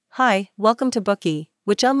Hi, welcome to Bookey,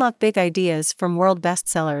 which unlock big ideas from world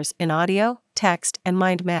bestsellers in audio, text, and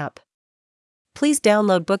mind map. Please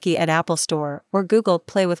download Bookey at Apple Store or Google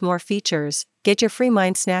Play with more features. Get your free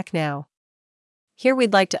mind snack now. Here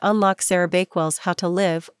we'd like to unlock Sarah Bakewell's How to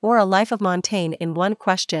Live or A Life of Montaigne in 1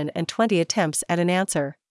 question and 20 attempts at an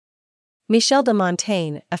answer. Michel de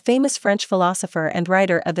Montaigne, a famous French philosopher and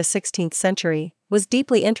writer of the 16th century, was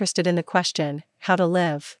deeply interested in the question, how to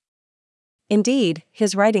live. Indeed,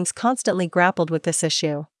 his writings constantly grappled with this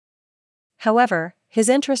issue. However, his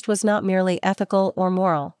interest was not merely ethical or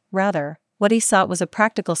moral, rather, what he sought was a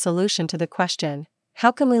practical solution to the question,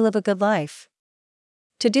 how can we live a good life?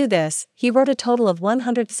 To do this, he wrote a total of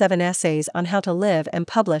 107 essays on how to live and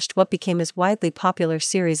published what became his widely popular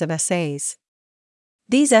series of essays.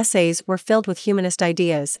 These essays were filled with humanist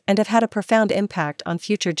ideas and have had a profound impact on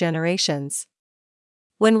future generations.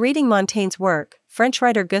 When reading Montaigne's work, French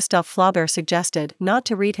writer Gustave Flaubert suggested not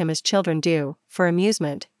to read him as children do, for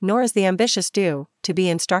amusement, nor as the ambitious do, to be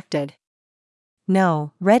instructed.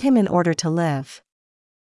 No, read him in order to live.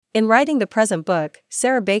 In writing the present book,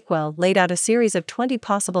 Sarah Bakewell laid out a series of 20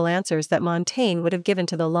 possible answers that Montaigne would have given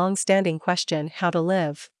to the long-standing question, how to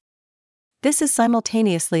live. This is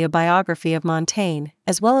simultaneously a biography of Montaigne,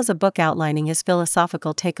 as well as a book outlining his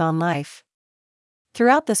philosophical take on life.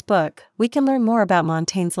 Throughout this book, we can learn more about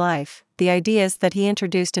Montaigne's life, the ideas that he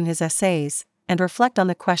introduced in his essays, and reflect on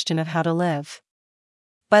the question of how to live.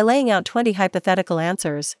 By laying out 20 hypothetical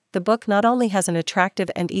answers, the book not only has an attractive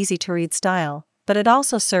and easy-to-read style, but it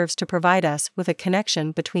also serves to provide us with a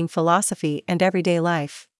connection between philosophy and everyday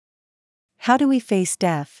life. How do we face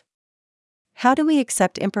death? How do we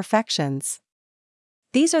accept imperfections?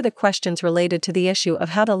 These are the questions related to the issue of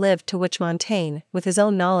how to live to which Montaigne, with his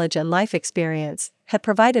own knowledge and life experience, had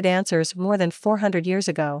provided answers more than 400 years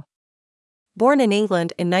ago. Born in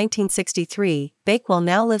England in 1963, Bakewell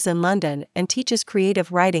now lives in London and teaches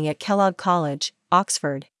creative writing at Kellogg College,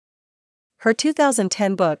 Oxford. Her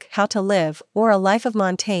 2010 book How to Live or A Life of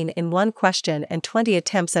Montaigne in 1 question and 20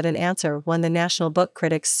 attempts at an answer won the National Book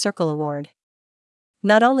Critics Circle Award.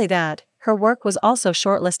 Not only that, her work was also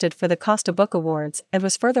shortlisted for the Costa Book Awards and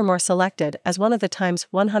was furthermore selected as one of the Times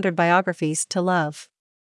 100 biographies to love.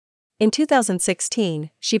 In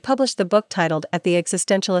 2016, she published the book titled At the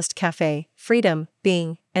Existentialist Cafe, Freedom,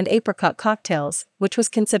 Being, and Apricot Cocktails, which was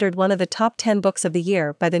considered one of the top 10 books of the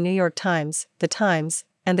year by the New York Times, The Times,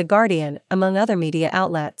 and The Guardian, among other media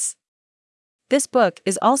outlets. This book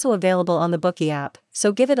is also available on the Bookey app,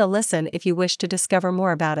 so give it a listen if you wish to discover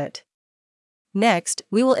more about it. Next,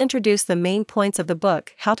 we will introduce the main points of the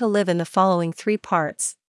book How to Live in the following 3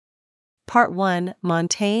 parts. Part 1,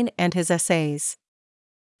 Montaigne and his essays.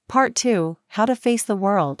 Part 2, How to face the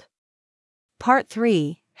world. Part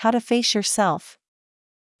 3, How to face yourself.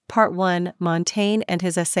 Part 1, Montaigne and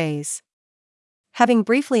his essays. Having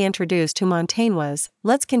briefly introduced who Montaigne was,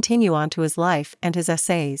 let's continue on to his life and his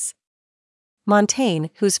essays. Montaigne,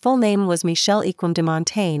 whose full name was Michel Equum de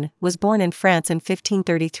Montaigne, was born in France in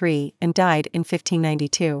 1533 and died in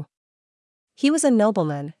 1592. He was a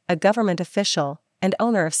nobleman, a government official, and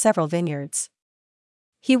owner of several vineyards.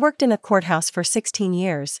 He worked in a courthouse for 16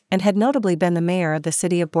 years and had notably been the mayor of the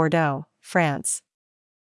city of Bordeaux, France.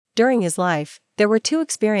 During his life, there were 2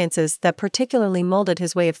 experiences that particularly molded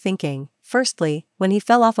his way of thinking. Firstly, when he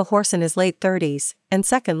fell off a horse in his late 30s, and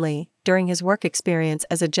secondly, during his work experience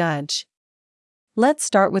as a judge. Let's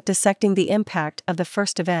start with dissecting the impact of the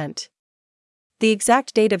first event. The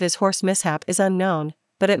exact date of his horse mishap is unknown,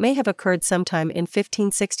 but it may have occurred sometime in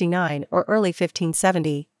 1569 or early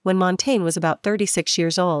 1570, when Montaigne was about 36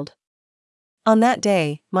 years old. On that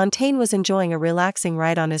day, Montaigne was enjoying a relaxing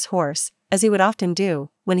ride on his horse, as he would often do,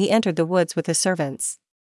 when he entered the woods with his servants.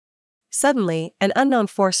 Suddenly, an unknown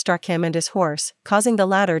force struck him and his horse, causing the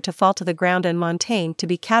latter to fall to the ground and Montaigne to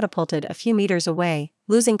be catapulted a few meters away,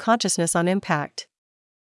 losing consciousness on impact.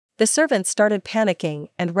 The servants started panicking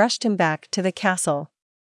and rushed him back to the castle.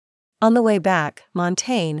 On the way back,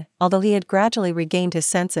 Montaigne, although he had gradually regained his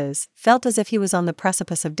senses, felt as if he was on the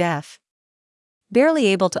precipice of death. Barely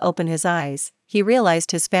able to open his eyes, he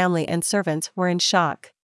realized his family and servants were in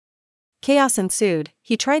shock. Chaos ensued.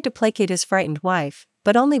 He tried to placate his frightened wife,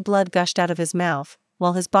 but only blood gushed out of his mouth,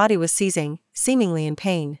 while his body was seizing, seemingly in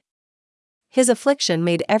pain. His affliction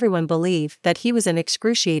made everyone believe that he was in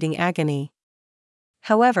excruciating agony.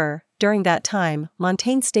 However, during that time,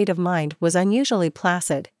 Montaigne's state of mind was unusually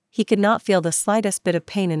placid. He could not feel the slightest bit of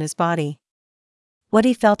pain in his body. What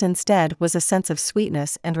he felt instead was a sense of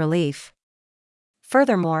sweetness and relief.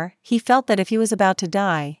 Furthermore, he felt that if he was about to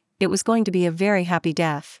die, it was going to be a very happy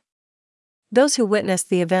death. Those who witnessed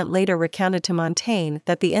the event later recounted to Montaigne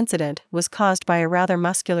that the incident was caused by a rather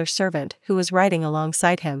muscular servant who was riding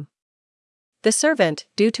alongside him. The servant,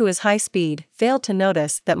 due to his high speed, failed to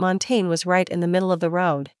notice that Montaigne was right in the middle of the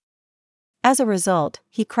road. As a result,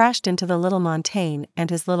 he crashed into the little Montaigne and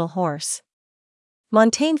his little horse.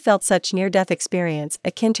 Montaigne felt such near-death experience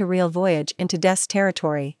akin to real voyage into death's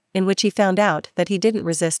territory, in which he found out that he didn't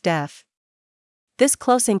resist death. This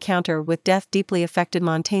close encounter with death deeply affected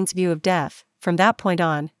Montaigne's view of death. From that point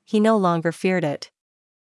on, he no longer feared it.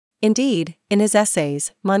 Indeed, in his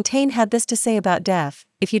essays, Montaigne had this to say about death: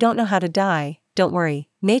 if you don't know how to die, don't worry,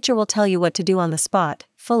 nature will tell you what to do on the spot,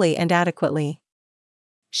 fully and adequately.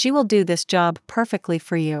 She will do this job perfectly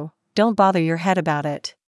for you, don't bother your head about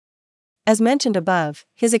it. As mentioned above,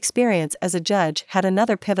 his experience as a judge had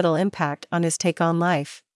another pivotal impact on his take on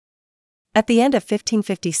life. At the end of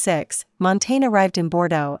 1556, Montaigne arrived in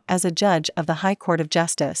Bordeaux as a judge of the High Court of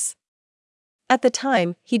Justice. At the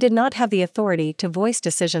time, he did not have the authority to voice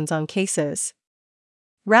decisions on cases.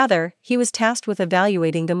 Rather, he was tasked with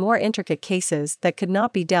evaluating the more intricate cases that could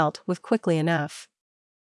not be dealt with quickly enough.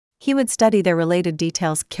 He would study their related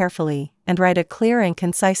details carefully and write a clear and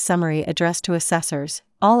concise summary addressed to assessors,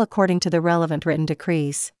 all according to the relevant written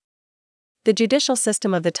decrees. The judicial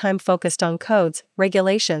system of the time focused on codes,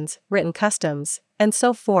 regulations, written customs, and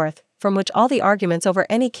so forth, from which all the arguments over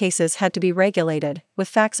any cases had to be regulated, with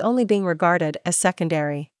facts only being regarded as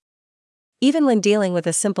secondary. Even when dealing with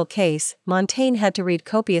a simple case, Montaigne had to read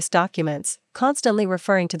copious documents, constantly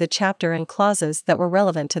referring to the chapter and clauses that were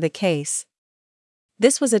relevant to the case.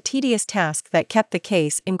 This was a tedious task that kept the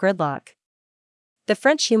case in gridlock. The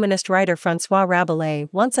French humanist writer François Rabelais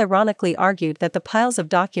once ironically argued that the piles of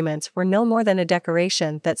documents were no more than a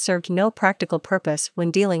decoration that served no practical purpose when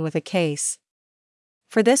dealing with a case.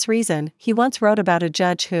 For this reason, he once wrote about a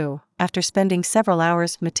judge who, after spending several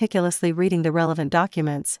hours meticulously reading the relevant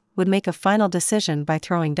documents, would make a final decision by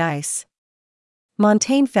throwing dice.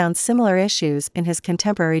 Montaigne found similar issues in his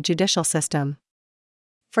contemporary judicial system.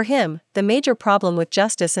 For him, the major problem with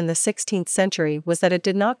justice in the 16th century was that it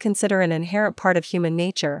did not consider an inherent part of human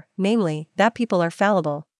nature, namely, that people are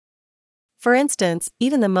fallible. For instance,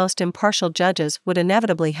 even the most impartial judges would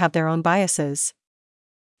inevitably have their own biases.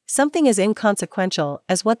 Something as inconsequential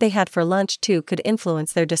as what they had for lunch too could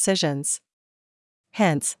influence their decisions.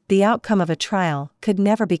 Hence, the outcome of a trial could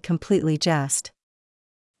never be completely just.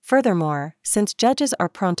 Furthermore, since judges are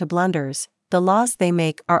prone to blunders, the laws they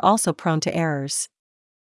make are also prone to errors.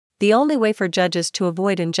 The only way for judges to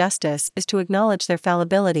avoid injustice is to acknowledge their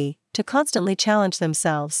fallibility, to constantly challenge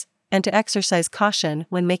themselves, and to exercise caution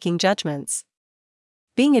when making judgments.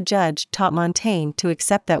 Being a judge taught Montaigne to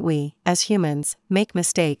accept that we, as humans, make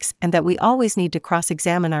mistakes and that we always need to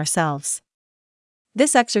cross-examine ourselves.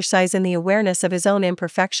 This exercise in the awareness of his own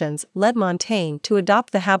imperfections led Montaigne to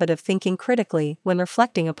adopt the habit of thinking critically when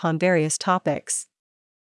reflecting upon various topics.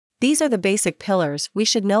 These are the basic pillars we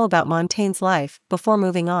should know about Montaigne's life before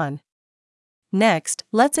moving on. Next,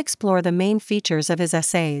 let's explore the main features of his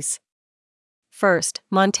essays. First,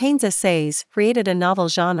 Montaigne's essays created a novel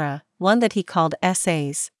genre, one that he called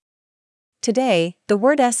essays. Today, the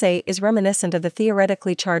word essay is reminiscent of the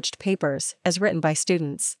theoretically charged papers, as written by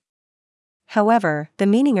students. However, the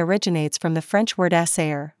meaning originates from the French word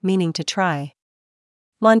essayer, meaning to try.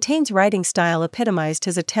 Montaigne's writing style epitomized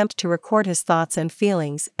his attempt to record his thoughts and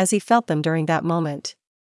feelings as he felt them during that moment.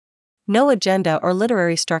 No agenda or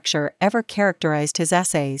literary structure ever characterized his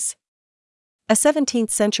essays. A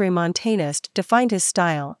 17th-century Montaigneist defined his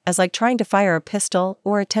style as like trying to fire a pistol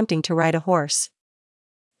or attempting to ride a horse.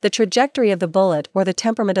 The trajectory of the bullet or the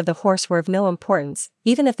temperament of the horse were of no importance,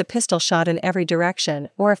 even if the pistol shot in every direction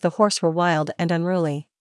or if the horse were wild and unruly.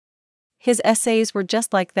 His essays were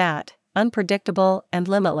just like that, unpredictable and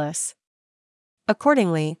limitless.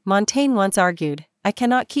 Accordingly, Montaigne once argued, "I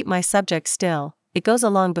cannot keep my subject still, it goes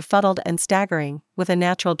along befuddled and staggering, with a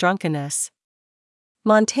natural drunkenness."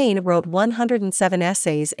 Montaigne wrote 107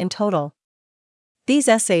 essays in total. These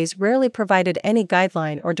essays rarely provided any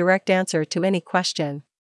guideline or direct answer to any question.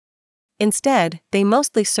 Instead, they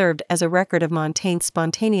mostly served as a record of Montaigne's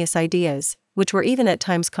spontaneous ideas, which were even at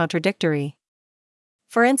times contradictory.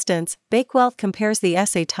 For instance, Bakewell compares the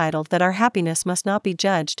essay titled that our happiness must not be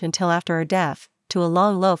judged until after our death, to a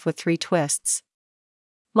long loaf with 3 twists.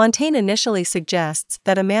 Montaigne initially suggests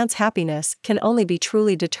that a man's happiness can only be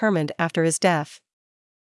truly determined after his death.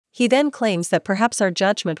 He then claims that perhaps our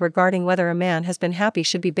judgment regarding whether a man has been happy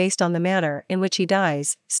should be based on the manner in which he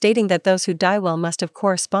dies, stating that those who die well must have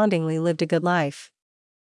correspondingly lived a good life.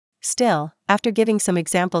 Still, after giving some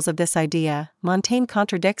examples of this idea, Montaigne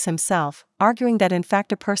contradicts himself, arguing that in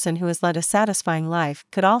fact a person who has led a satisfying life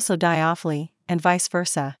could also die awfully, and vice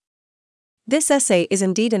versa. This essay is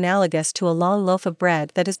indeed analogous to a long loaf of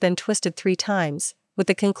bread that has been twisted 3 times, with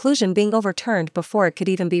the conclusion being overturned before it could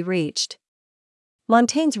even be reached.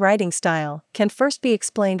 Montaigne's writing style can first be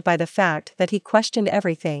explained by the fact that he questioned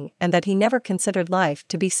everything and that he never considered life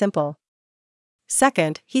to be simple.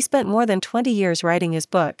 Second, he spent more than 20 years writing his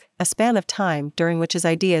book, a span of time during which his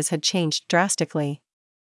ideas had changed drastically.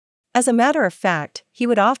 As a matter of fact, he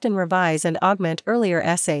would often revise and augment earlier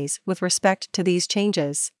essays with respect to these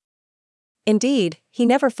changes. Indeed, he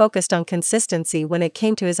never focused on consistency when it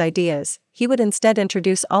came to his ideas. He would instead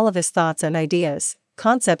introduce all of his thoughts and ideas,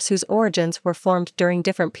 concepts whose origins were formed during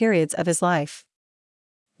different periods of his life.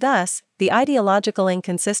 Thus, the ideological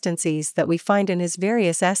inconsistencies that we find in his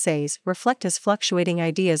various essays reflect his fluctuating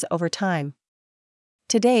ideas over time.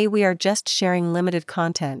 Today we are just sharing limited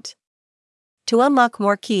content. To unlock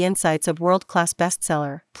more key insights of world-class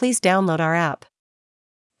bestseller, please download our app.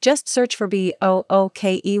 Just search for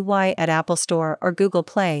BOOKEY at Apple Store or Google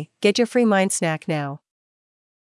Play. Get your free mind snack now.